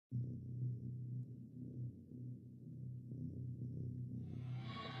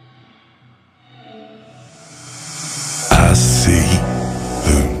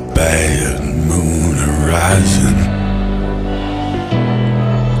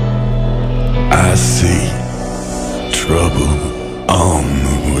I see trouble on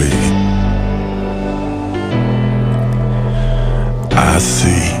the way. I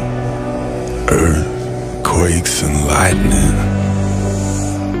see earthquakes and lightning.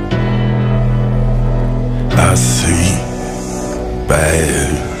 I see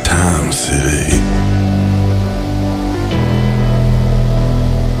bad times today.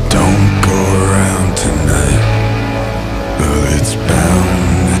 Don't go around tonight, well, it's bound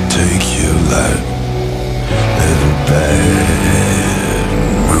to take your life. There's a bad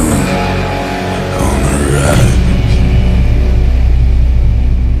moon on the rise.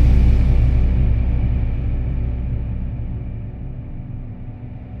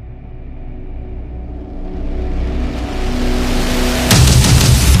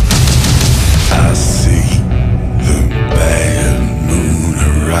 I see the bad moon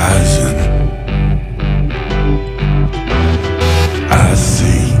horizon. I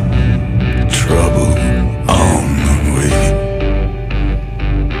see trouble on the way.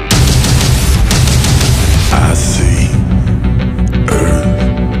 I see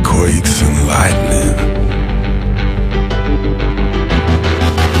earthquakes and lightning.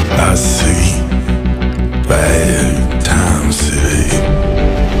 I see